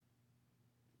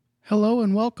Hello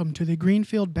and welcome to the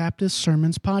Greenfield Baptist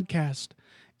Sermons Podcast.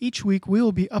 Each week we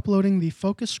will be uploading the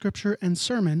focus scripture and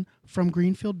sermon from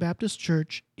Greenfield Baptist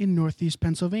Church in Northeast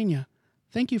Pennsylvania.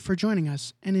 Thank you for joining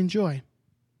us and enjoy.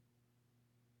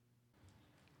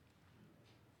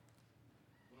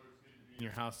 In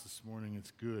your house this morning,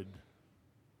 it's good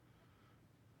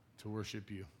to worship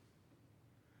you.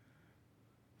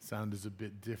 Sound is a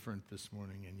bit different this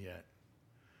morning, and yet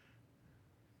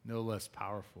no less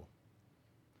powerful,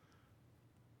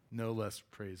 no less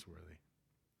praiseworthy.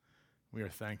 We are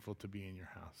thankful to be in your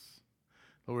house.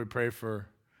 Lord, we pray for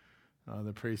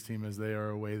the praise team as they are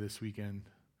away this weekend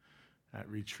at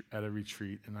a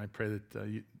retreat, and I pray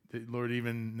that Lord,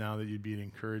 even now that you'd be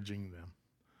encouraging them.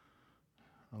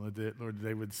 Lord,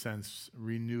 they would sense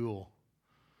renewal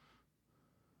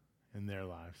in their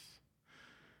lives.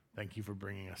 Thank you for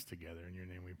bringing us together. In your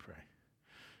name we pray.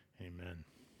 Amen.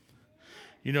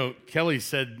 You know, Kelly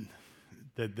said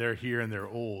that they're here and they're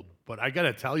old, but I got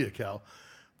to tell you, Kel,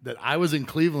 that I was in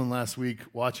Cleveland last week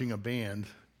watching a band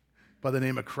by the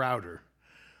name of Crowder,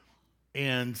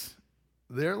 and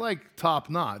they're like top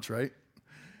notch, right?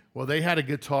 Well, they had a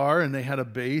guitar and they had a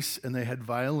bass and they had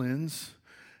violins,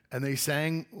 and they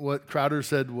sang what Crowder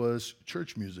said was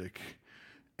church music,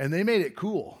 and they made it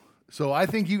cool. So I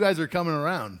think you guys are coming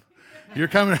around. You're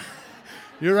coming.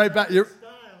 You're right back.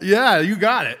 Yeah, you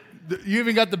got it. You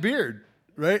even got the beard,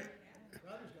 right?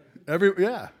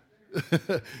 Yeah.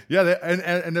 Yeah,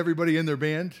 and everybody in their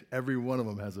band, every one of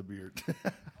them has a beard.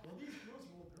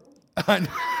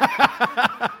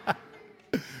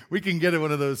 We can get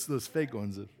one of those fake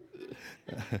ones.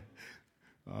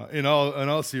 In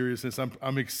all seriousness,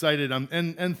 I'm excited.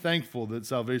 I'm thankful that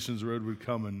Salvation's Road would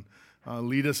come and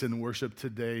lead us in worship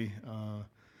today.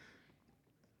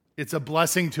 It's a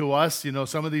blessing to us. You know,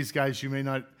 some of these guys you may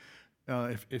not,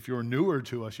 if you're newer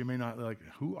to us, you may not like,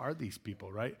 who are these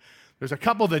people, right? There's a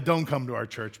couple that don't come to our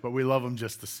church, but we love them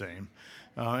just the same.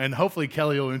 And hopefully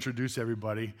Kelly will introduce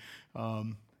everybody.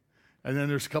 And then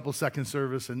there's a couple second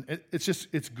service, and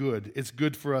it's good. It's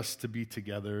good for us to be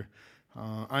together.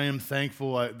 I am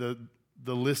thankful.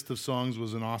 The list of songs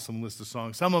was an awesome list of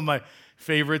songs. Some of my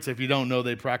favorites, if you don't know,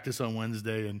 they practice on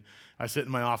Wednesday, and I sit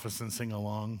in my office and sing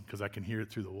along because I can hear it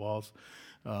through the walls.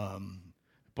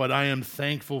 But I am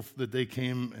thankful that they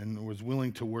came and was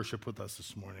willing to worship with us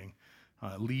this morning,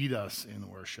 lead us in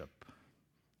worship.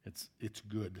 It's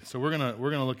good. So we're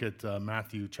gonna look at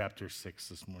Matthew chapter 6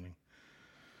 this morning.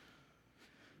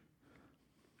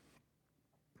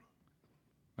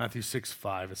 Matthew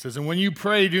 6:5. It says, "And when you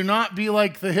pray, do not be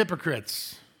like the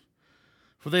hypocrites,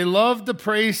 for they love to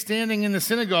pray standing in the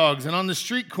synagogues and on the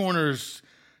street corners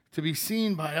to be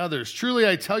seen by others. Truly,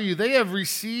 I tell you, they have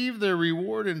received their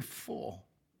reward in full.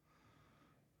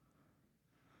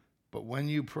 But when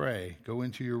you pray, go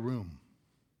into your room,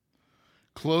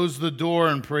 close the door,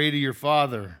 and pray to your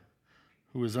Father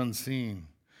who is unseen.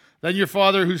 Then your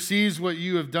Father who sees what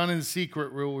you have done in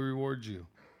secret will reward you.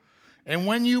 And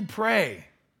when you pray,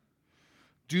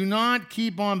 do not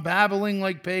keep on babbling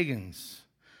like pagans,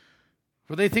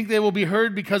 for they think they will be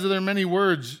heard because of their many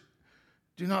words.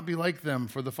 Do not be like them,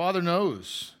 for the Father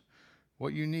knows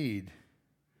what you need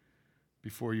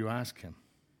before you ask him."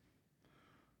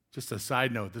 Just a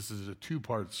side note, this is a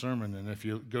two-part sermon, and if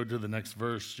you go to the next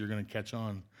verse, you're going to catch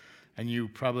on. And you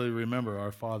probably remember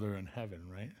our Father in heaven,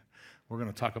 right? We're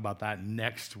going to talk about that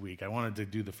next week. I wanted to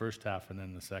do the first half and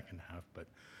then the second half, but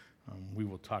we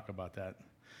will talk about that.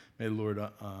 May the Lord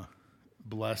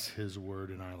bless his word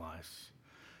in our lives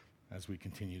as we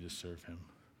continue to serve him.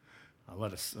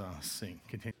 Let us sing.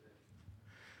 Continue.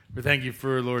 We thank you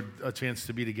for, Lord, a chance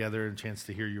to be together, a chance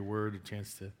to hear your word, a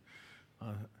chance to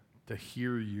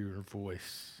hear your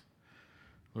voice.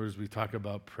 Lord, as we talk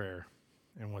about prayer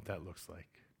and what that looks like,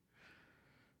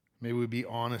 may we be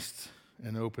honest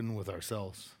and open with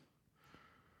ourselves,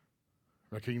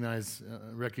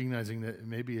 recognizing that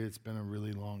maybe it's been a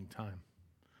really long time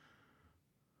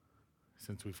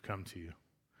since we've come to you.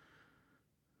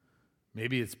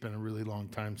 Maybe it's been a really long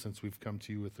time since we've come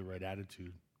to you with the right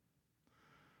attitude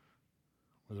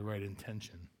or the right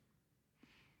intention.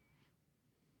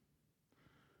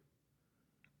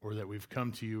 Or that we've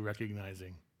come to you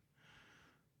recognizing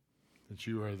that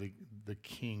you are the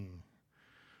king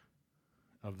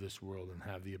of this world and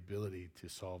have the ability to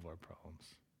solve our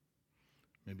problems.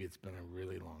 Maybe it's been a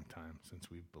really long time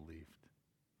since we've believed.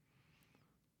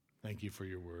 Thank you for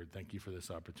your word. Thank you for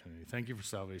this opportunity. Thank you for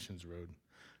Salvation's Road,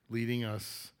 leading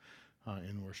us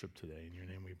in worship today. In your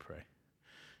name we pray.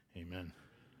 Amen.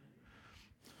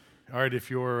 All right, if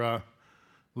you're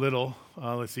little,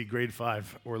 let's see, grade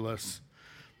 5 or less,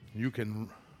 you can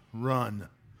run.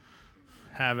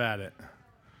 Have at it.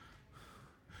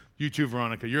 You too,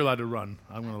 Veronica. You're allowed to run.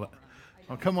 I'm going to let.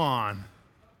 Oh, come on.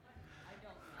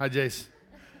 Hi, Jace.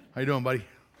 How you doing, buddy?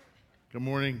 Good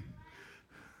morning.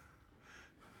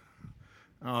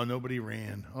 Oh, nobody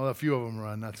ran. Oh, a few of them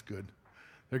run. That's good.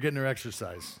 They're getting their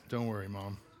exercise. Don't worry,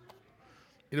 Mom.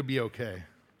 It'll be okay.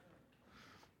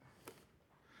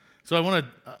 So I want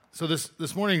to. So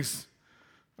this morning's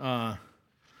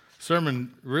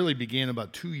sermon really began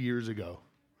about 2 years ago.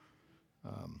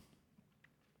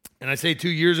 And I say 2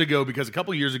 years ago because a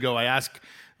couple years ago I asked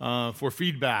for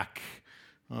feedback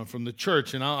from the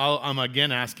church, and I'm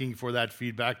again asking for that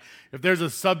feedback. If there's a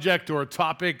subject or a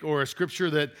topic or a scripture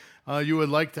that you would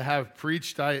like to have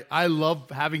preached, I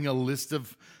love having a list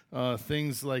of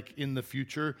things like in the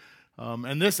future.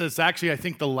 And this is actually, I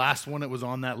think, the last one that was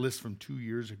on that list from 2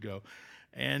 years ago.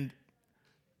 And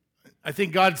I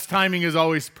think God's timing is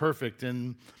always perfect,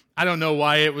 and I don't know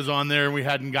why it was on there and we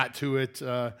hadn't got to it.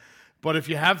 But if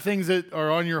you have things that are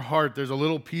on your heart, there's a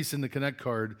little piece in the Connect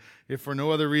card. If for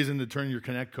no other reason to turn your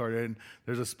Connect card in,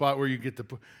 there's a spot where you get to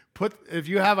put if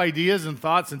you have ideas and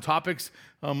thoughts and topics,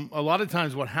 a lot of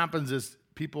times what happens is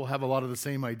people have a lot of the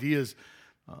same ideas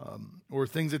or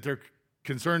things that they're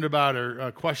concerned about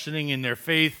or questioning in their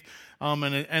faith.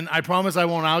 And I promise I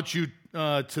won't out you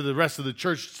to the rest of the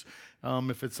church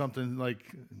if it's something like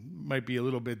might be a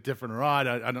little bit different or odd.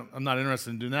 I'm not interested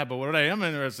in doing that, but what I am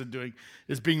interested in doing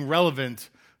is being relevant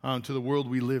to the world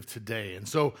we live today. And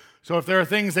so if there are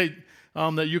things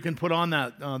that you can put on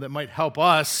that might help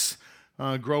us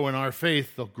grow in our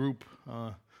faith, the group,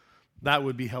 that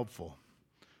would be helpful.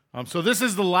 So this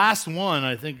is the last one,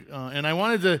 I think, and I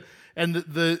wanted to, and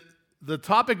the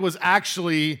topic was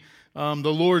actually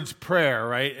the Lord's Prayer,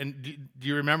 right? And do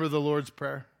you remember the Lord's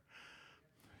Prayer?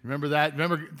 Remember that?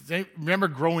 Remember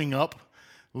growing up,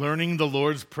 learning the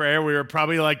Lord's Prayer? We were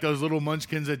probably like those little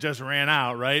munchkins that just ran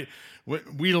out, right?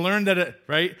 We learned that,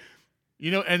 right? You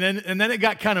know, and then it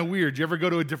got kind of weird. You ever go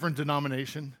to a different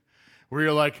denomination where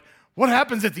you're like, what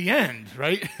happens at the end,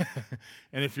 right?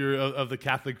 And if you're of the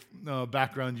Catholic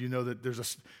background, you know that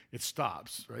it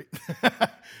stops, right?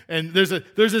 And there's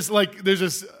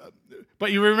this,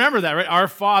 but you remember that, right? Our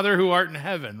Father who art in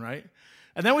heaven, right?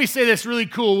 And then we say this really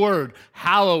cool word,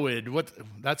 hallowed.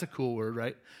 That's a cool word,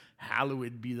 right?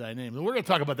 Hallowed be thy name. And we're going to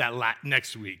talk about that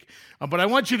next week. But I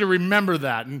want you to remember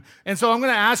that. And so I'm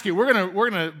going to ask you, we're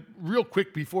going to real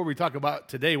quick before we talk about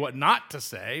today what not to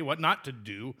say, what not to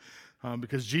do,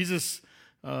 because Jesus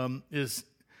this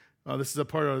is a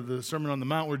part of the Sermon on the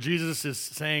Mount where Jesus is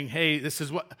saying, hey, this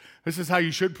is how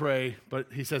you should pray. But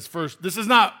he says first, this is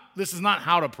not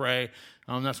how to pray.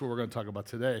 That's what we're going to talk about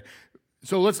today.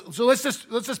 So let's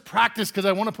just practice, because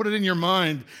I want to put it in your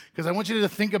mind, because I want you to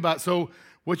think about. So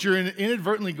what you're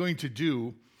inadvertently going to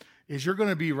do is you're going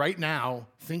to be right now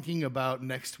thinking about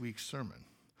next week's sermon.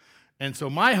 And so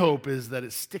my hope is that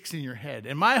it sticks in your head,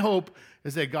 and my hope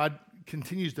is that God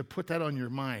continues to put that on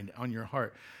your mind, on your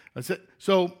heart. That's it.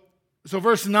 So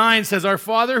verse 9 says, "Our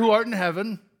Father who art in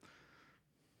heaven,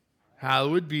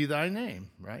 hallowed be thy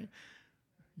name." Right?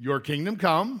 Your kingdom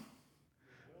come,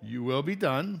 you will be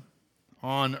done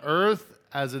on earth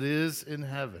as it is in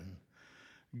heaven.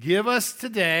 Give us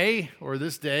today, or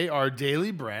this day, our daily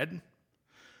bread,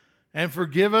 and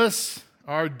forgive us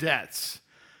our debts,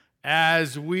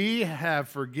 as we have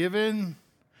forgiven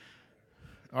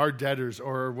our debtors,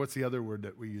 or what's the other word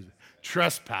that we use?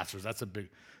 Trespassers. That's a big,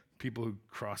 people who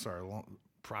cross our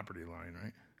property line,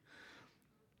 right?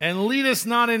 And lead us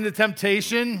not into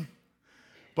temptation,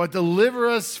 but deliver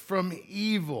us from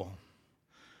evil.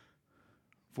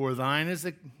 For thine is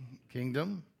the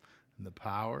kingdom, and the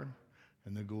power,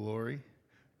 and the glory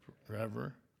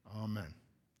forever. Amen.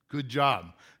 Good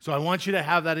job. So I want you to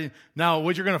have that in. Now,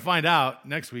 what you're going to find out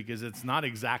next week is it's not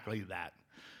exactly that,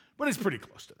 but it's pretty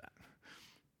close to that.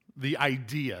 The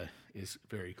idea is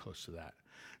very close to that.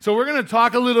 So we're going to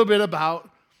talk a little bit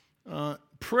about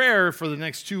prayer for the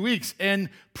next 2 weeks, and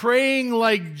praying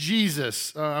like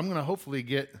Jesus. I'm going to hopefully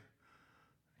get,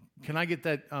 can I get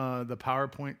that the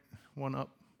PowerPoint one up?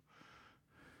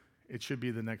 It should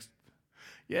be the next.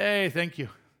 Yay, thank you.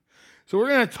 So we're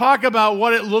going to talk about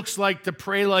what it looks like to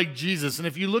pray like Jesus. And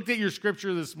if you looked at your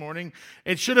scripture this morning,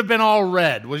 it should have been all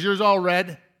red. Was yours all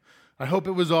red? I hope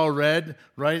it was all red,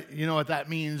 right? You know what that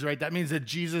means, right? That means that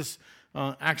Jesus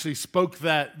actually spoke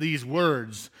these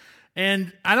words.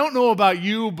 And I don't know about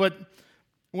you, but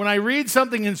when I read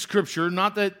something in scripture,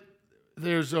 not that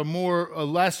there's a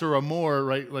less or a more,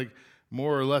 right? Like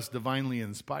more or less divinely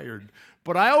inspired.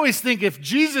 But I always think if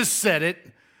Jesus said it,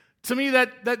 to me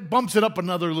that bumps it up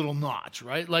another little notch,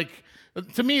 right? Like,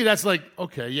 to me, that's like,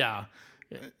 okay, yeah.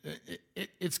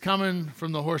 it's coming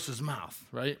from the horse's mouth,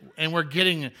 right? And we're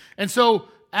getting it. And so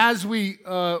as we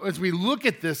look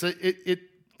at this, it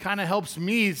kind of helps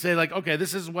me say, like, okay,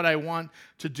 this is what I want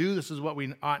to do. This is what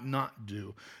we ought not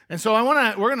do. And so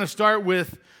we're going to start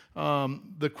with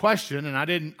the question. And I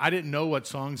didn't know what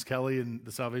songs Kelly and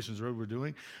the Salvation's Road were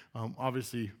doing.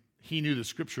 Obviously, he knew the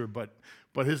scripture, but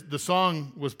the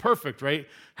song was perfect, right?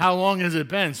 How long has it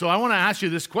been? So I want to ask you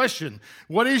this question: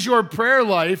 what is your prayer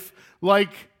life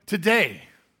like today?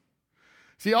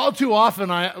 See, all too often,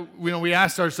 we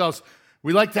ask ourselves,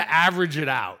 we like to average it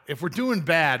out. If we're doing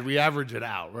bad, we average it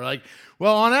out. We're like,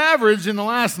 well, on average, in the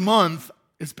last month,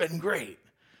 it's been great.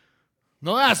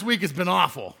 The last week, it's been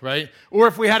awful, right? Or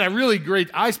if we had a really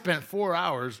great, I spent 4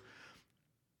 hours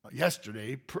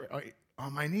yesterday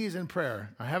on my knees in prayer.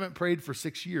 I haven't prayed for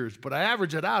 6 years, but I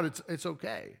average it out. It's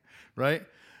okay, right?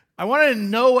 I want to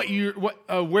know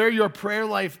where your prayer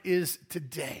life is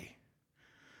today.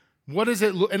 What does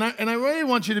it look? And I really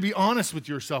want you to be honest with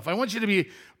yourself. I want you to be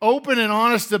open and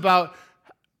honest about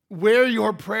where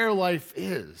your prayer life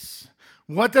is.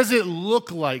 What does it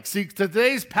look like? See,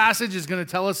 today's passage is going to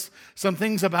tell us some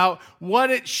things about what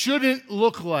it shouldn't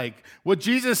look like. What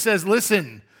Jesus says,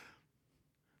 listen,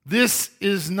 this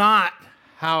is not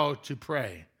how to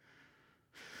pray.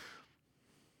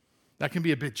 That can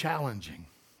be a bit challenging,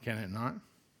 can it not?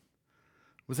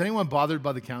 Was anyone bothered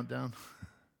by the countdown?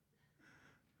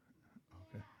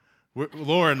 Okay.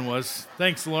 Lauren was.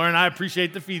 Thanks, Lauren. I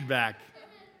appreciate the feedback.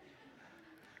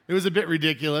 It was a bit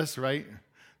ridiculous, right?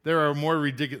 There were more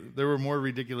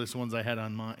ridiculous ones I had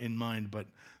in mind, but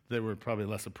they were probably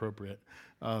less appropriate.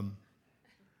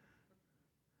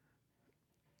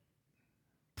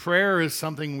 Prayer is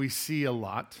something we see a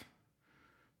lot.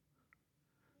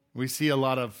 We see a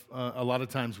lot of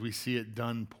times we see it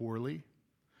done poorly.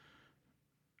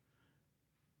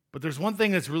 But there's one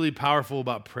thing that's really powerful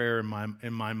about prayer in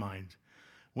my mind.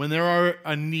 When there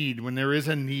is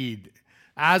a need,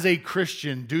 as a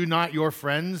Christian, do not your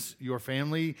friends, your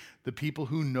family, the people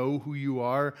who know who you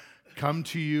are, come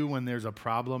to you when there's a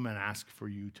problem and ask for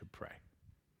you to pray.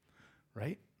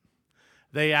 Right?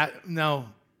 And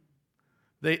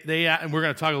we're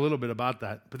going to talk a little bit about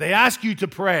that, but they ask you to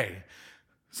pray.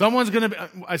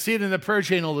 I see it in the prayer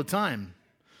chain all the time.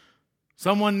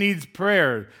 Someone needs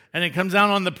prayer, and it comes down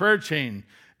on the prayer chain.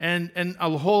 And a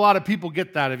whole lot of people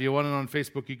get that. If you want it on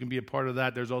Facebook, you can be a part of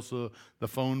that. There's also the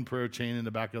phone prayer chain in the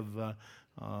back of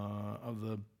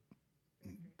the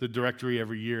directory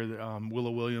every year.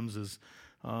 Willow Williams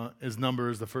his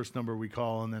number is the first number we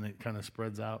call, and then it kind of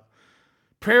spreads out.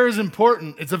 Prayer is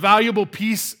important. It's a valuable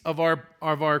piece of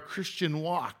our Christian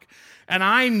walk. And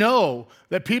I know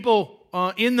that people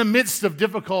in the midst of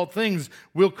difficult things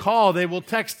will call, they will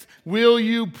text, "Will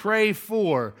you pray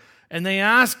for?" And they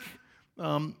ask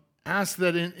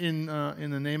that in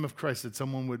the name of Christ, that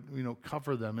someone would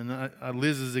cover them. And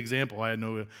Liz's example, I had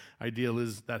no idea,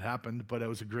 Liz, that happened, but it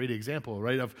was a great example,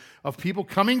 right, of people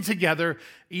coming together,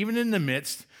 even in the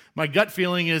midst. My gut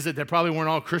feeling is that there probably weren't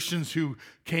all Christians who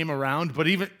came around, but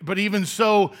even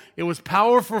so, it was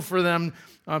powerful for them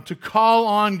to call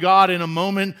on God in a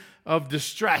moment of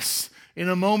distress, in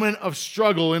a moment of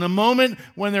struggle, in a moment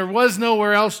when there was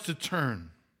nowhere else to turn.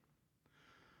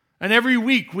 And every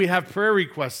week we have prayer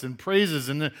requests and praises,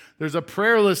 and there's a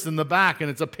prayer list in the back, and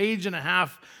it's a page and a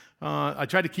half. I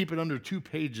try to keep it under 2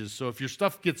 pages, so if your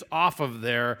stuff gets off of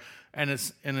there and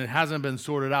it hasn't been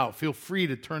sorted out, feel free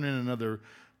to turn in another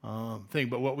thing.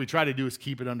 But what we try to do is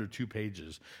keep it under 2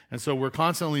 pages. And so we're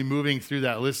constantly moving through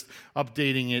that list,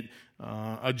 updating it,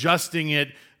 adjusting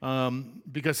it,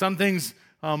 because some things,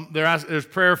 there's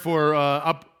prayer for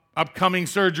upcoming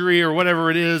surgery or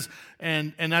whatever it is,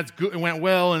 and that's good. It went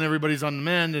well, and everybody's on the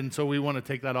mend, and so we want to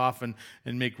take that off and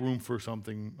make room for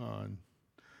something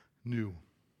new.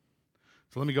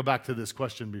 So let me go back to this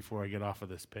question before I get off of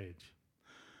this page.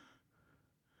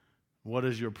 What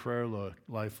does your prayer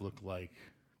life look like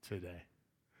today?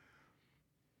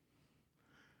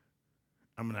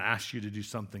 I'm going to ask you to do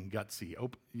something gutsy.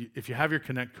 If you have your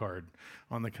Connect card,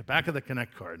 on the back of the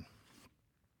Connect card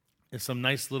is some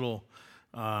nice little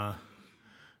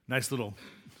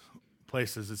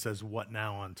places. It says "What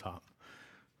Now" on top.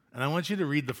 And I want you to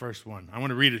read the first one. I want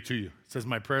to read it to you. It says,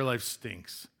 "My prayer life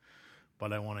stinks,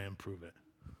 but I want to improve it."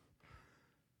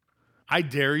 I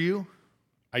dare you.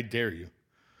 I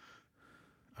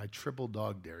triple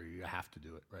dog dare you. You have to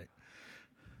do it, right?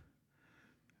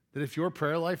 That if your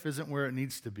prayer life isn't where it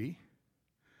needs to be,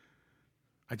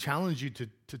 I challenge you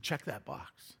to check that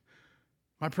box.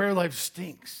 My prayer life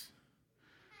stinks,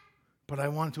 but I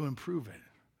want to improve it.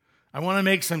 I want to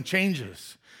make some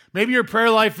changes. Maybe your prayer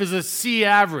life is a C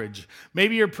average.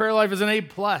 Maybe your prayer life is an A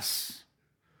plus.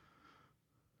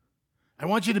 I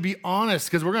want you to be honest,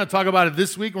 because we're going to talk about it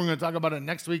this week. We're going to talk about it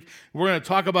next week. We're going to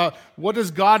talk about what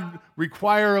does God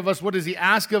require of us? What does he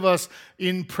ask of us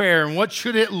in prayer? And what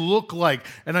should it look like?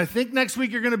 And I think next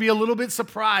week you're going to be a little bit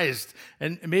surprised.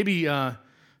 And maybe you'll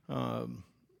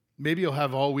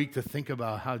have all week to think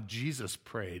about how Jesus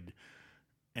prayed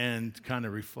and kind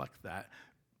of reflect that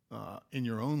in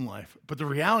your own life. But the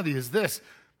reality is this.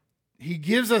 He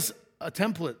gives us a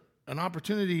template, an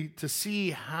opportunity to see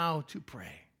how to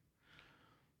pray.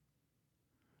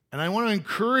 And I want to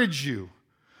encourage you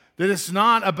that it's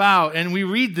not about, and we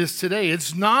read this today,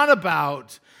 it's not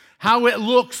about how it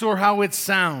looks or how it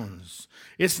sounds.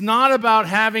 It's not about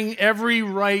having every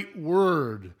right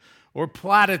word or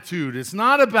platitude. It's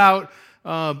not about,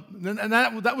 and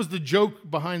that was the joke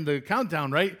behind the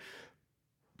countdown, right?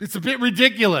 It's a bit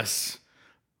ridiculous.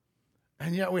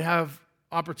 And yet we have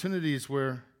opportunities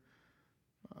where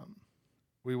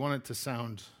we want it to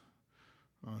sound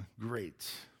great.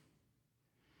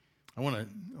 I want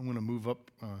to move up,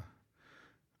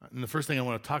 and the first thing I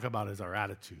want to talk about is our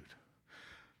attitude.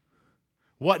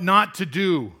 What not to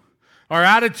do. Our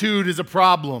attitude is a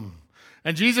problem.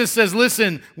 And Jesus says,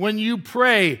 listen, when you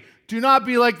pray, do not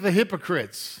be like the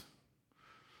hypocrites.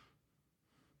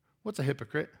 What's a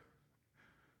hypocrite?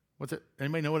 What's it?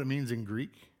 Anybody know what it means in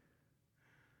Greek?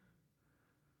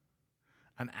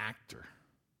 An actor.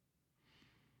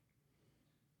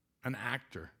 An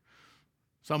actor.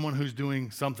 Someone who's doing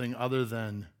something other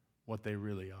than what they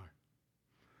really are.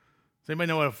 Does anybody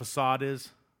know what a facade is?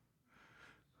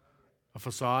 A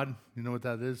facade? You know what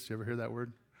that is? You ever hear that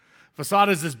word? Facade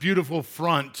is this beautiful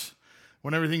front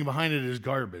when everything behind it is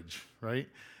garbage, right?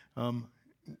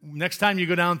 Next time you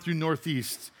go down through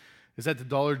Northeast, is that the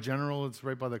Dollar General? It's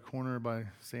right by the corner by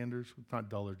Sanders. It's not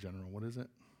Dollar General. What is it?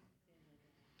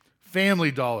 Family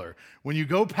Dollar. When you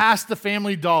go past the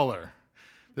Family Dollar,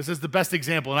 this is the best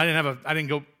example, and I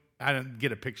didn't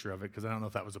get a picture of it because I don't know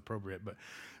if that was appropriate, but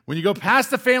when you go past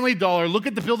the Family Dollar, look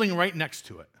at the building right next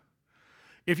to it.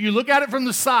 If you look at it from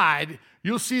the side,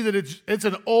 you'll see that it's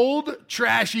an old,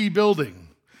 trashy building,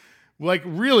 like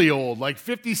really old, like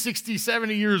 50, 60,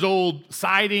 70 years old,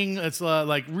 siding, it's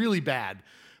like really bad.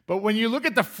 But when you look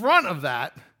at the front of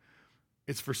that,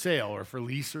 it's for sale or for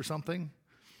lease or something,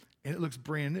 and it looks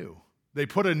brand new. They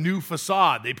put a new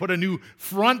facade. They put a new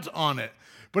front on it.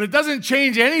 But it doesn't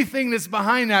change anything that's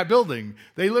behind that building.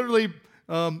 They literally,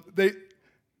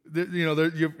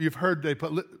 you've heard they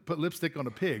put lipstick on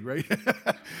a pig, right?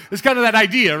 It's kind of that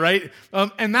idea, right?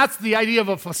 And that's the idea of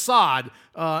a facade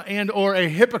and or a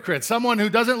hypocrite, someone who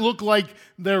doesn't look like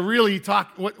they're really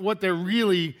what they're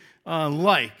really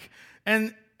like.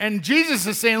 And Jesus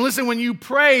is saying, listen, when you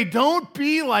pray, don't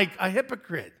be like a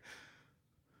hypocrite.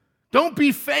 Don't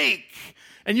be fake.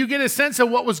 And you get a sense of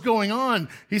what was going on.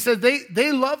 He said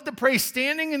they love to pray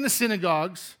standing in the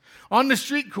synagogues, on the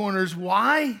street corners.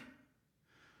 Why?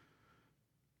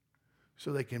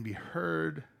 So they can be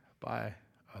heard by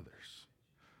others.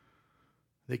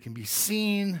 They can be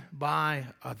seen by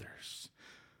others.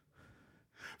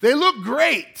 They look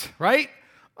great, right?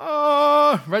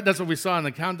 Right, that's what we saw in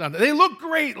the countdown. They look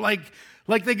great, like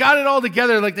they got it all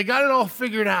together, like they got it all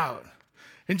figured out.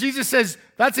 And Jesus says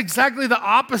that's exactly the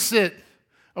opposite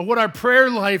of what our prayer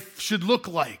life should look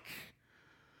like.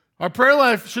 Our prayer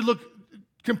life should look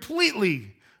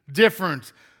completely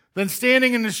different than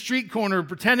standing in the street corner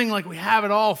pretending like we have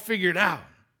it all figured out.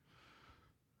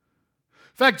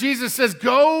 In fact, Jesus says,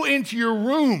 go into your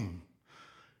room.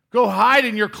 Go hide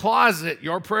in your closet,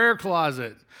 your prayer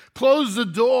closet. Close the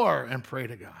door and pray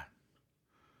to God.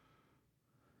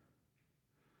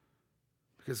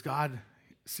 Because God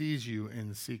sees you in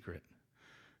the secret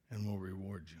and will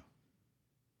reward you.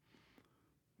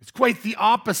 It's quite the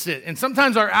opposite. And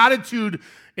sometimes our attitude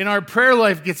in our prayer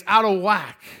life gets out of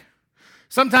whack.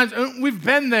 Sometimes we've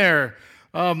been there.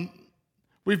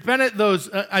 We've been at those,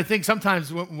 I think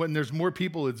sometimes when there's more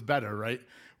people, it's better, right?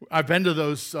 I've been to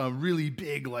those really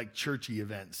big, like, churchy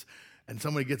events. And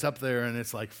somebody gets up there and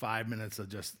it's like 5 minutes of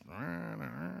just,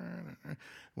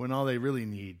 when all they really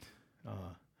need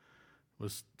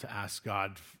was to ask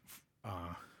God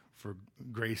for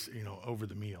grace, over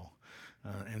the meal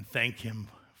and thank him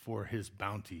for his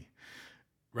bounty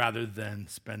rather than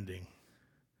spending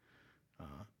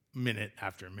minute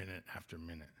after minute after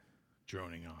minute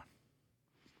droning on.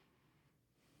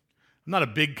 I'm not a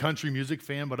big country music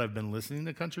fan, but I've been listening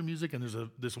to country music, and there's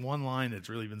this one line that's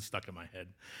really been stuck in my head.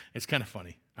 It's kind of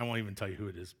funny. I won't even tell you who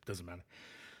it is. Doesn't matter.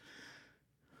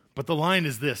 But the line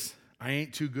is this: I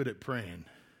ain't too good at praying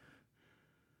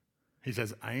He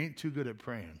says, I ain't too good at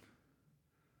praying,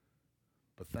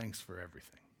 but thanks for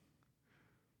everything.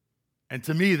 And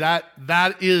to me, that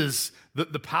is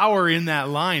the power in that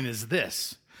line is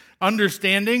this.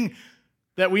 Understanding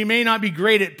that we may not be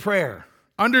great at prayer.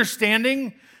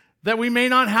 Understanding that we may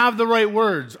not have the right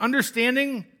words.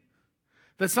 Understanding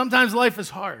that sometimes life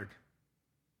is hard.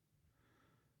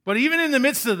 But even in the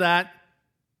midst of that,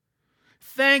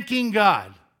 thanking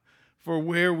God for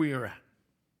where we are at.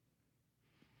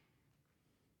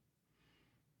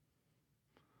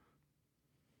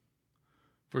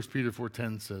 1 Peter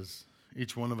 4:10 says,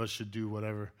 each one of us should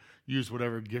use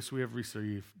whatever gifts we have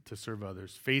received to serve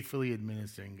others, faithfully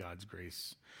administering God's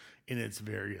grace in its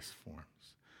various forms.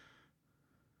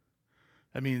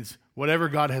 That means whatever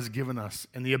God has given us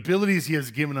and the abilities he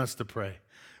has given us to pray,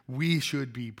 we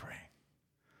should be praying.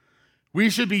 We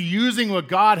should be using what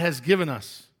God has given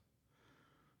us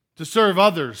to serve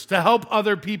others, to help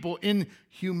other people in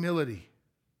humility.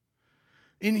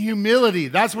 In humility,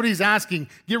 that's what he's asking.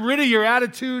 Get rid of your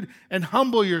attitude and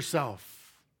humble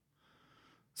yourself.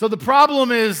 So the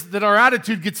problem is that our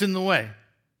attitude gets in the way.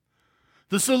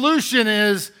 The solution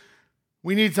is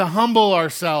we need to humble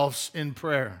ourselves in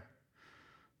prayer.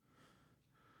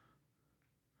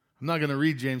 I'm not going to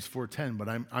read James 4:10,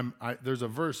 but there's a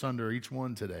verse under each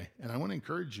one today, and I want to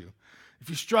encourage you. If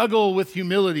you struggle with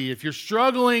humility, if you're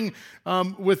struggling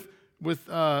with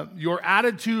your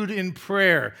attitude in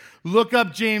prayer, look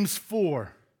up James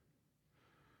 4.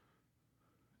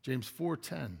 James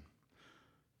 4:10.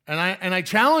 And I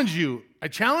challenge you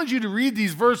to read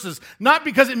these verses, not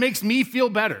because it makes me feel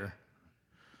better,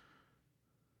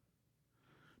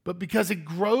 but because it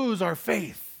grows our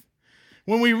faith.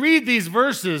 When we read these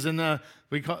verses and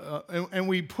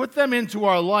we put them into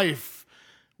our life,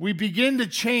 we begin to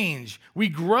change. We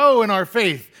grow in our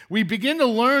faith. We begin to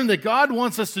learn that God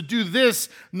wants us to do this,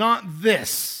 not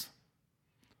this.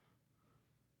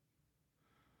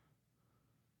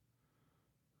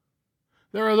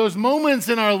 There are those moments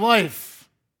in our life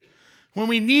when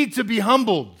we need to be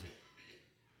humbled.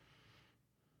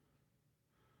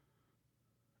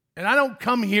 And I don't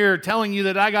come here telling you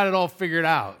that I got it all figured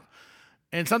out.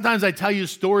 And sometimes I tell you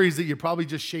stories that you probably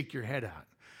just shake your head at.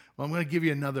 Well, I'm going to give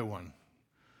you another one.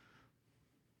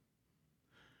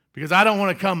 Because I don't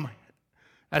want to come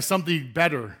as something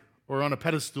better or on a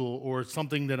pedestal or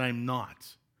something that I'm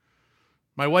not.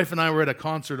 My wife and I were at a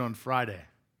concert on Friday.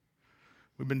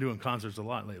 We've been doing concerts a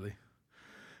lot lately.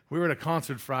 We were at a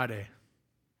concert Friday,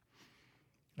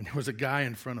 and there was a guy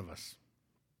in front of us.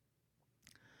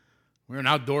 We were at an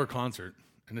outdoor concert,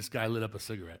 and this guy lit up a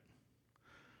cigarette.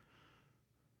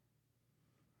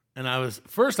 And I was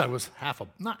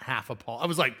not half appalled. I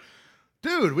was like,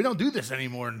 dude, we don't do this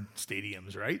anymore in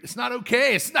stadiums, right? It's not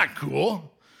okay. It's not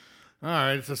cool. All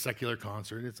right, it's a secular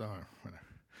concert. It's all right. Whatever.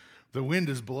 The wind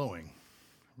is blowing.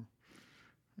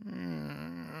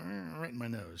 Right in my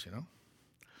nose, you know?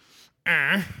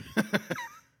 And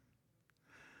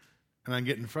I'm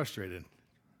getting frustrated.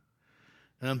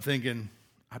 And I'm thinking,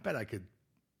 I bet I could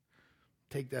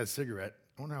take that cigarette.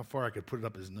 I wonder how far I could put it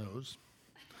up his nose.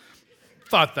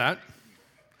 Thought that.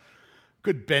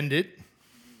 Could bend it.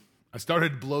 I started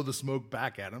to blow the smoke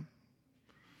back at him.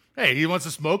 Hey, he wants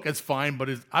to smoke, that's fine, but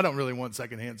I don't really want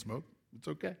secondhand smoke. It's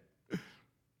okay.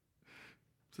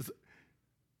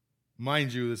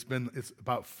 Mind you, it's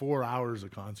about 4 hours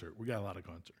of concert. We got a lot of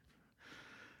concert.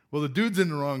 Well, the dude's in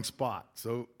the wrong spot.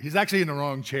 So he's actually in the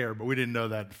wrong chair, but we didn't know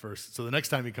that at first. So the next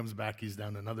time he comes back, he's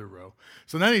down another row.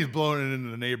 So then he's blowing it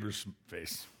into the neighbor's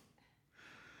face.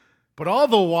 But all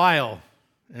the while,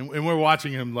 and we're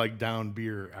watching him like down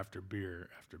beer after beer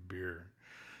after beer,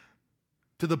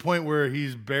 to the point where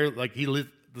he's barely, like he lit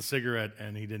the cigarette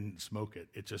and he didn't smoke it.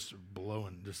 It's just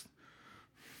blowing,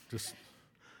 just.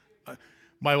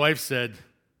 My wife said,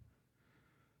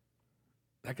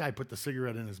 that guy put the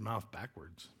cigarette in his mouth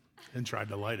backwards and tried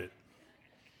to light it.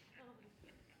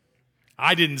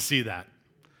 I didn't see that.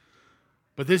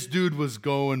 But this dude was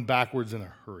going backwards in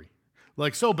a hurry.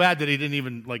 Like so bad that he didn't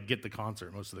even get the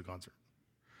concert, most of the concert.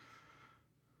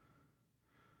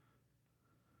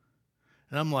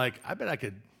 And I'm like, I bet I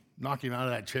could knock him out of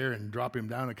that chair and drop him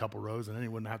down a couple rows and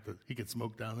then he could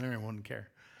smoke down there and wouldn't care.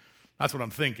 That's what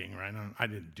I'm thinking, right? I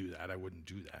didn't do that. I wouldn't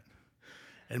do that.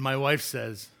 And my wife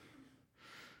says,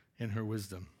 in her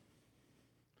wisdom,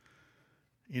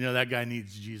 that guy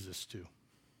needs Jesus too.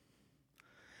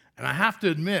 And I have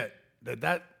to admit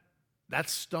that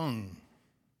stung.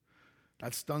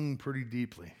 That stung pretty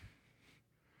deeply.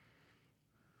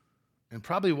 And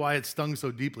probably why it stung so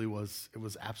deeply was it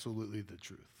was absolutely the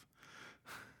truth.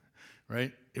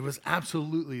 Right? It was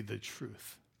absolutely the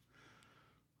truth.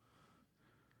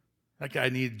 That guy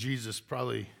needed Jesus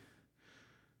probably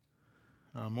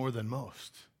more than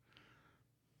most.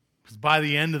 Because by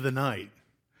the end of the night,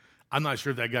 I'm not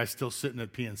sure if that guy's still sitting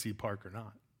at PNC Park or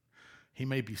not. He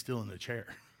may be still in the chair.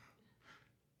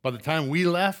 By the time we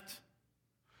left,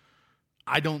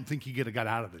 I don't think he got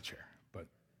out of the chair, but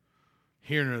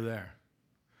here nor there.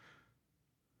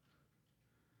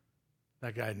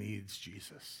 That guy needs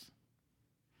Jesus.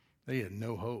 They had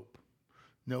no hope.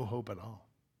 No hope at all.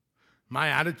 My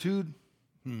attitude,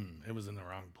 it was in the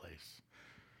wrong place.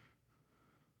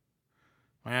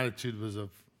 My attitude was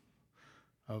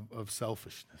of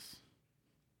selfishness.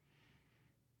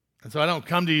 And so I don't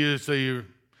come to you so you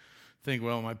think,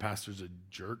 well, my pastor's a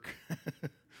jerk.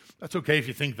 That's okay if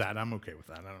you think that. I'm okay with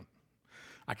that.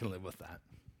 I can live with that.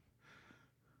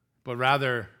 But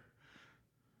rather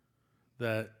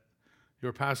that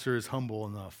your pastor is humble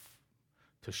enough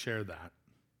to share that.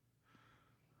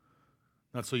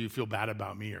 Not so you feel bad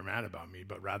about me or mad about me,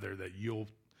 but rather that you'll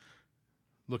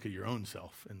look at your own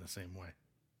self in the same way.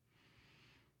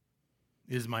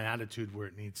 Is my attitude where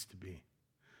it needs to be?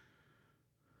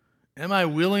 Am I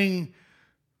willing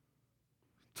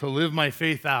to live my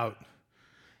faith out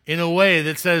in a way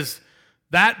that says,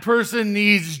 that person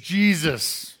needs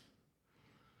Jesus,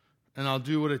 and I'll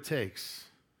do what it takes?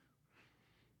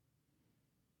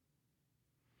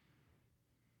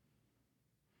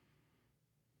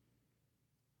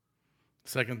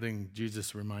 Second thing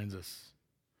Jesus reminds us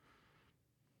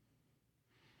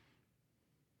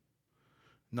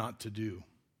not to do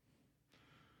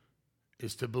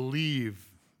is to believe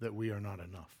that we are not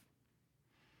enough.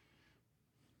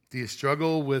 Do you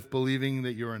struggle with believing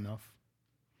that you're enough?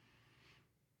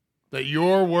 That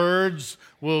your words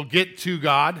will get to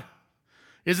God?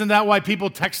 Isn't that why people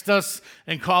text us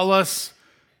and call us?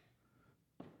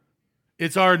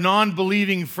 It's our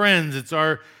non-believing friends. It's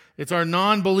our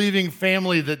non-believing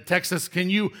family that texts us,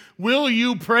 will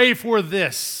you pray for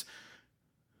this?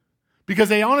 Because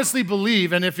they honestly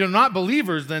believe, and if you're not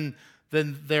believers, then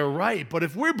they're right. But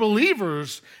if we're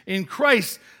believers in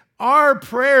Christ, our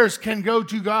prayers can go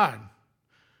to God,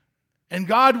 and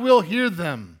God will hear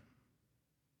them.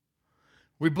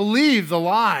 We believe the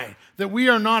lie that we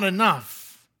are not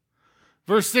enough.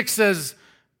 Verse 6 says,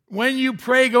 when you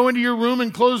pray, go into your room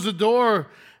and close the door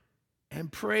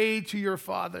and pray to your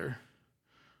Father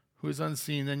who is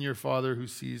unseen. Then your Father who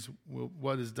sees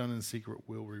what is done in secret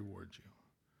will reward you.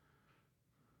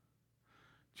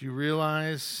 Do you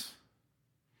realize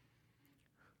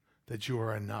that you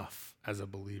are enough as a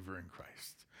believer in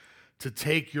Christ to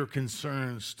take your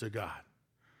concerns to God?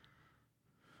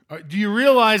 Do you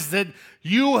realize that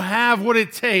you have what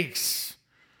it takes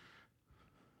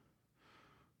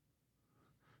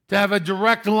to have a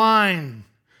direct line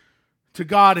to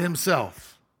God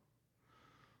himself?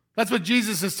 That's what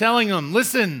Jesus is telling them.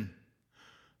 Listen,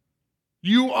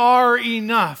 you are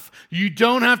enough. You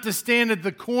don't have to stand at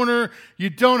the corner. You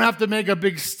don't have to make a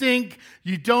big stink.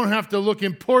 You don't have to look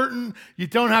important. You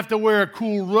don't have to wear a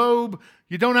cool robe.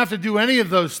 You don't have to do any of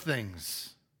those things.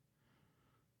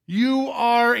 You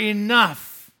are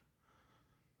enough.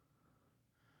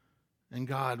 And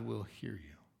God will hear you.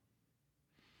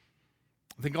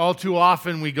 I think all too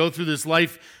often we go through this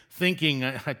life thinking,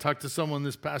 I talked to someone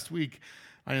this past week.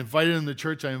 I invited him to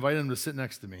church. I invited him to sit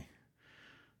next to me.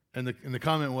 And the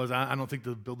comment was, I don't think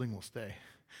the building will stay.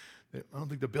 I don't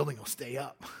think the building will stay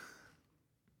up.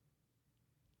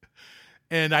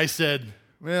 And I said,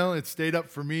 well, it stayed up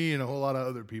for me and a whole lot of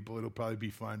other people. It'll probably be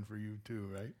fine for you too,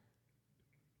 right?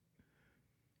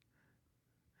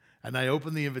 And I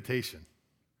opened the invitation.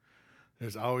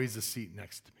 There's always a seat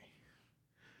next to me.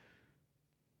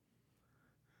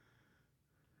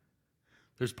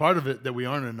 There's part of it that we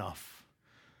aren't enough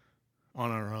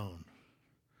on our own.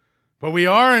 But we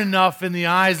are enough in the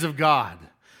eyes of God.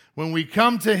 When we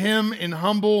come to him in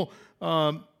humble,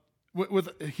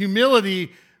 with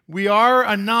humility, we are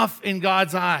enough in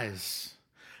God's eyes.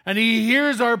 And he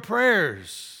hears our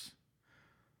prayers.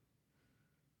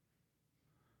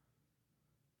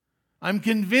 I'm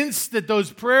convinced that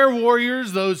those prayer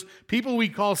warriors, those people we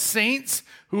call saints,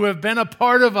 who have been a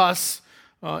part of us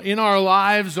in our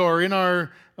lives or in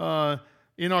our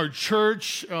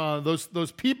church,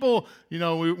 those people,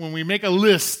 when we make a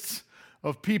list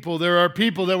of people, there are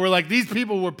people that were like, these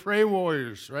people were prayer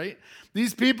warriors, right?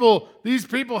 These people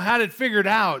had it figured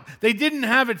out. They didn't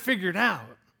have it figured out.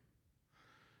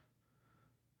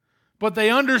 But they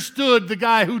understood the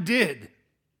guy who did.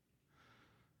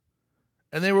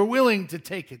 And they were willing to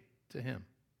take it to him.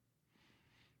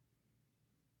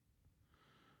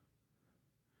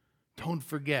 Don't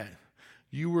forget,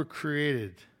 you were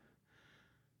created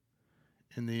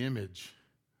in the image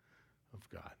of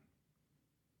God.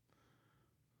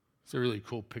 It's a really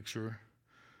cool picture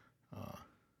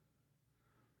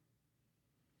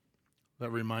that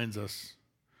reminds us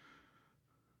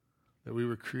that we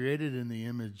were created in the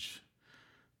image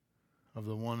of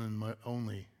the one and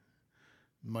only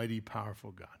mighty,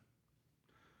 powerful God.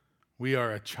 We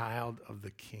are a child of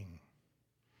the King.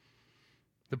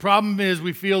 The problem is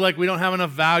we feel like we don't have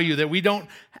enough value, that we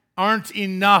aren't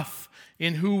enough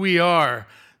in who we are.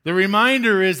 The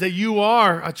reminder is that you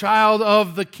are a child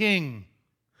of the King.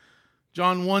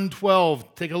 John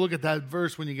 1:12, take a look at that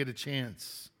verse when you get a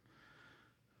chance.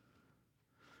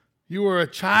 You are a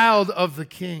child of the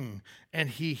King, and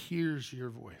he hears your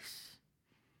voice.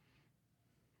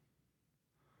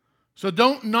 So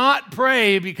don't not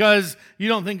pray because you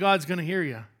don't think God's going to hear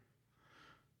you.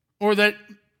 Or that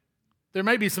there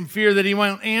might be some fear that he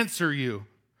won't answer you.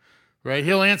 Right?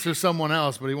 He'll answer someone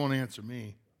else, but he won't answer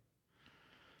me.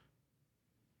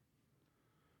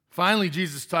 Finally,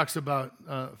 Jesus talks about,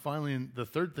 the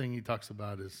third thing he talks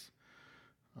about is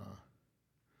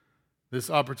this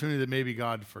opportunity that maybe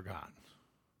God forgot.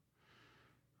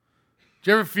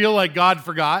 Do you ever feel like God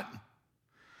forgot?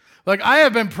 Like, I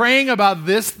have been praying about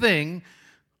this thing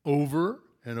over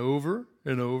and over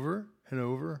and over and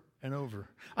over and over.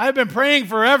 I have been praying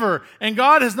forever, and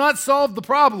God has not solved the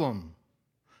problem.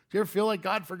 Do you ever feel like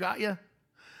God forgot you?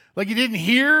 Like he didn't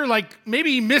hear? Like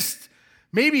maybe he missed,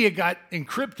 maybe it got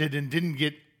encrypted and didn't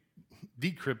get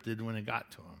decrypted when it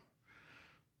got to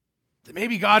him.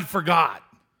 Maybe God forgot.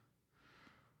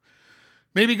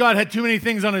 Maybe God had too many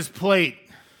things on his plate.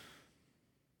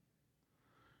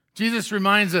 Jesus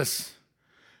reminds us,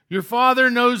 your Father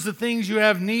knows the things you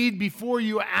have need before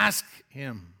you ask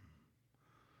him.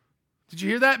 Did you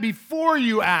hear that? Before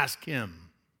you ask him.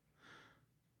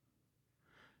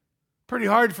 Pretty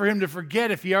hard for him to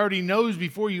forget if he already knows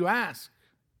before you ask.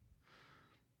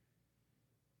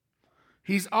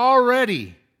 He's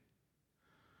already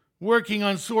working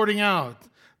on sorting out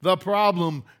the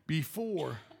problem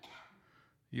before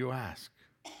you ask.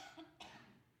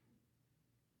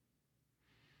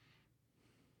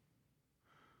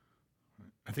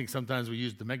 I think sometimes we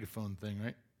use the megaphone thing,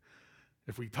 right?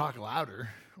 If we talk louder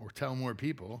or tell more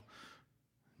people,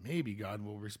 maybe God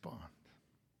will respond.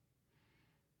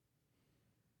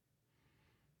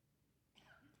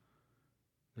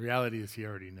 The reality is he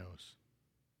already knows.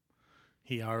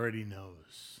 He already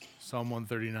knows. Psalm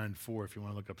 139:4, if you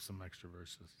want to look up some extra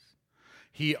verses.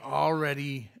 He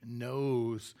already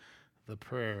knows the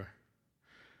prayer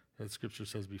that Scripture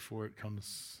says before it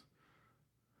comes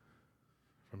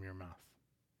from your mouth.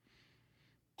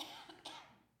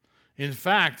 In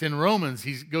fact, in Romans,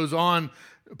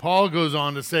 Paul goes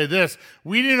on to say this,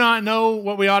 we do not know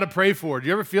what we ought to pray for. Do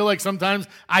you ever feel like sometimes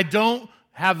I don't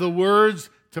have the words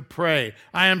to pray?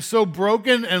 I am so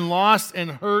broken and lost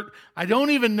and hurt, I don't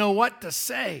even know what to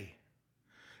say.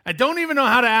 I don't even know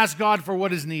how to ask God for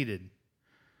what is needed.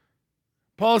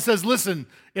 Paul says, listen,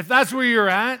 if that's where you're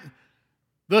at,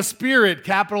 the Spirit,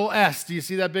 capital S, do you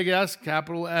see that big S?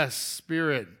 Capital S,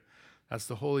 Spirit. That's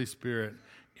the Holy Spirit.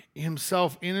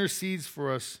 Himself intercedes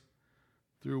for us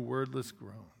through wordless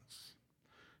groans.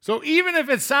 So even if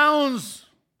it sounds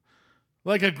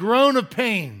like a groan of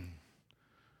pain,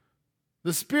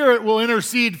 the Spirit will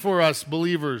intercede for us,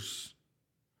 believers.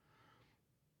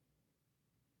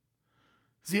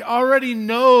 He already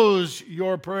knows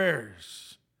your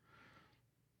prayers.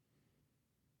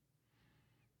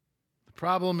 The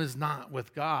problem is not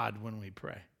with God when we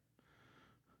pray.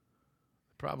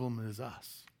 The problem is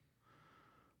us.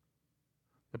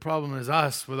 The problem is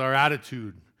us with our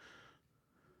attitude.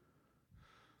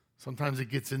 Sometimes it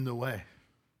gets in the way.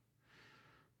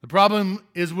 The problem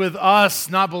is with us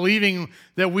not believing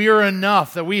that we are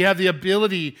enough, that we have the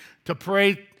ability to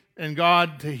pray and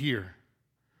God to hear.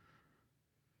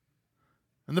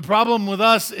 And the problem with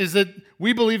us is that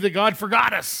we believe that God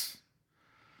forgot us.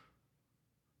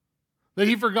 That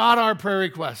he forgot our prayer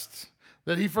requests.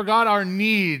 That he forgot our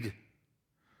need.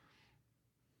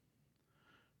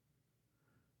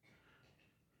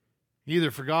 He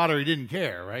either forgot or he didn't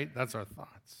care, right? That's our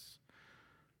thoughts.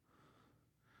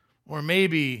 Or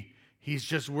maybe he's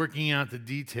just working out the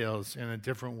details in a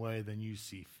different way than you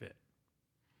see fit.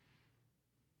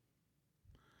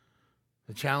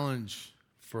 The challenge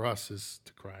for us is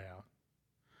to cry out.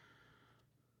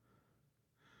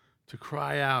 To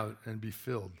cry out and be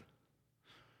filled.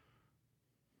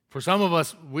 For some of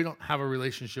us, we don't have a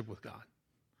relationship with God.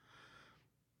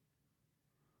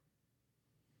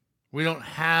 We don't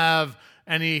have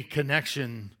any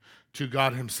connection to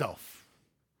God himself.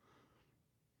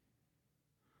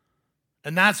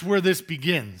 And that's where this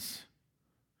begins.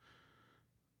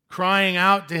 Crying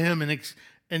out to him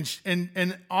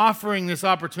and offering this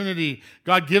opportunity.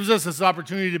 God gives us this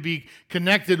opportunity to be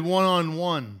connected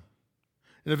one-on-one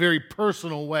in a very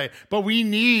personal way. But we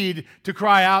need to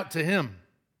cry out to him.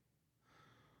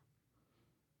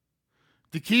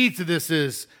 The key to this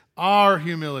is our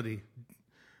humility,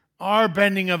 our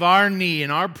bending of our knee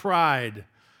and our pride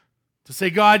to say,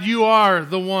 God, you are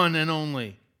the one and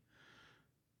only.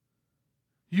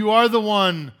 You are the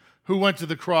one who went to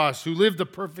the cross, who lived a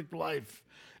perfect life,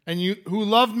 and who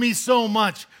loved me so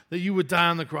much that you would die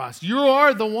on the cross. You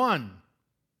are the one,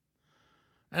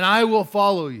 and I will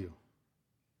follow you.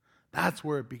 That's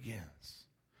where it begins.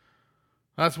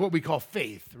 That's what we call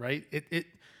faith, right?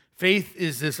 Faith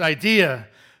is this idea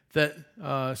that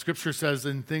Scripture says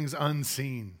in things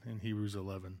unseen in Hebrews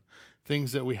 11,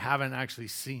 things that we haven't actually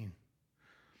seen.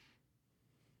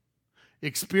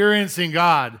 Experiencing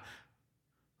God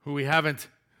who we haven't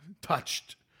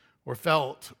touched or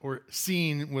felt or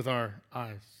seen with our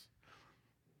eyes.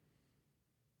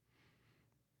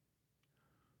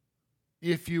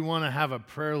 If you want to have a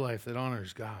prayer life that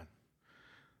honors God,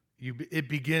 it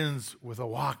begins with a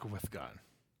walk with God.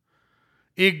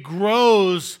 It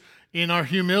grows in our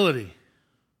humility.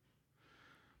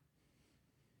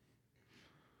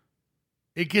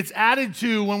 It gets added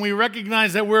to when we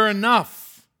recognize that we're enough.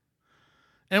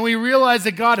 And we realize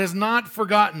that God has not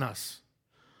forgotten us.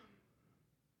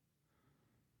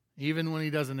 Even when he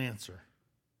doesn't answer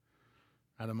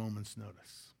at a moment's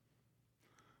notice.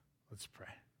 Let's pray.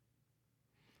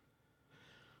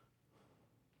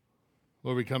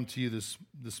 Lord, we come to you this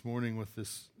morning with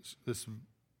this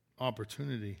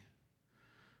opportunity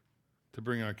to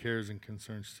bring our cares and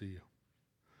concerns to you.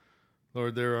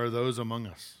 Lord, there are those among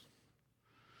us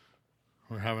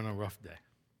who are having a rough day,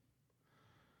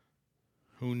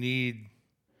 who need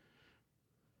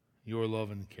your love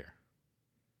and care.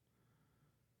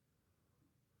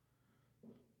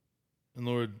 And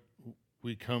Lord,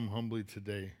 we come humbly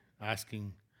today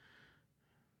asking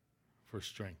for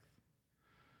strength.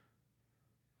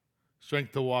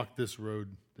 Strength to walk this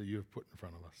road that you have put in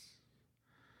front of us.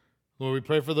 Lord, we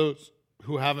pray for those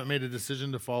who haven't made a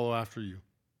decision to follow after you,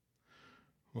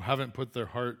 who haven't put their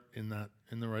heart in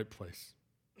the right place.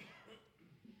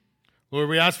 Lord,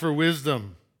 we ask for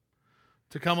wisdom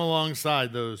to come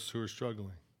alongside those who are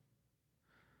struggling.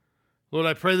 Lord,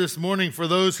 I pray this morning for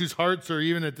those whose hearts are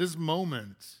even at this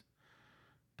moment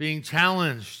being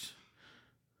challenged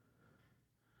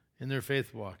in their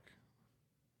faith walk.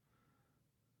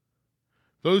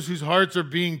 Those whose hearts are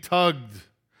being tugged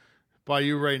by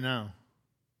you right now.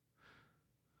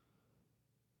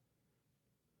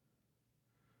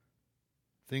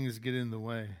 Things get in the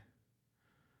way.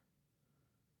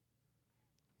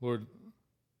 Lord,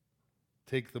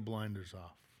 take the blinders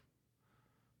off.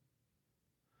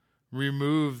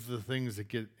 Remove the things that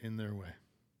get in their way.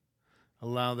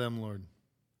 Allow them, Lord,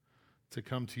 to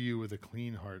come to you with a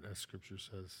clean heart, as Scripture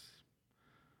says,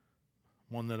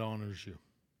 one that honors you.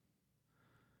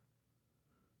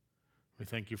 We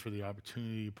thank you for the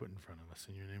opportunity you put in front of us.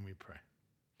 In your name we pray.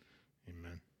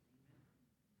 Amen.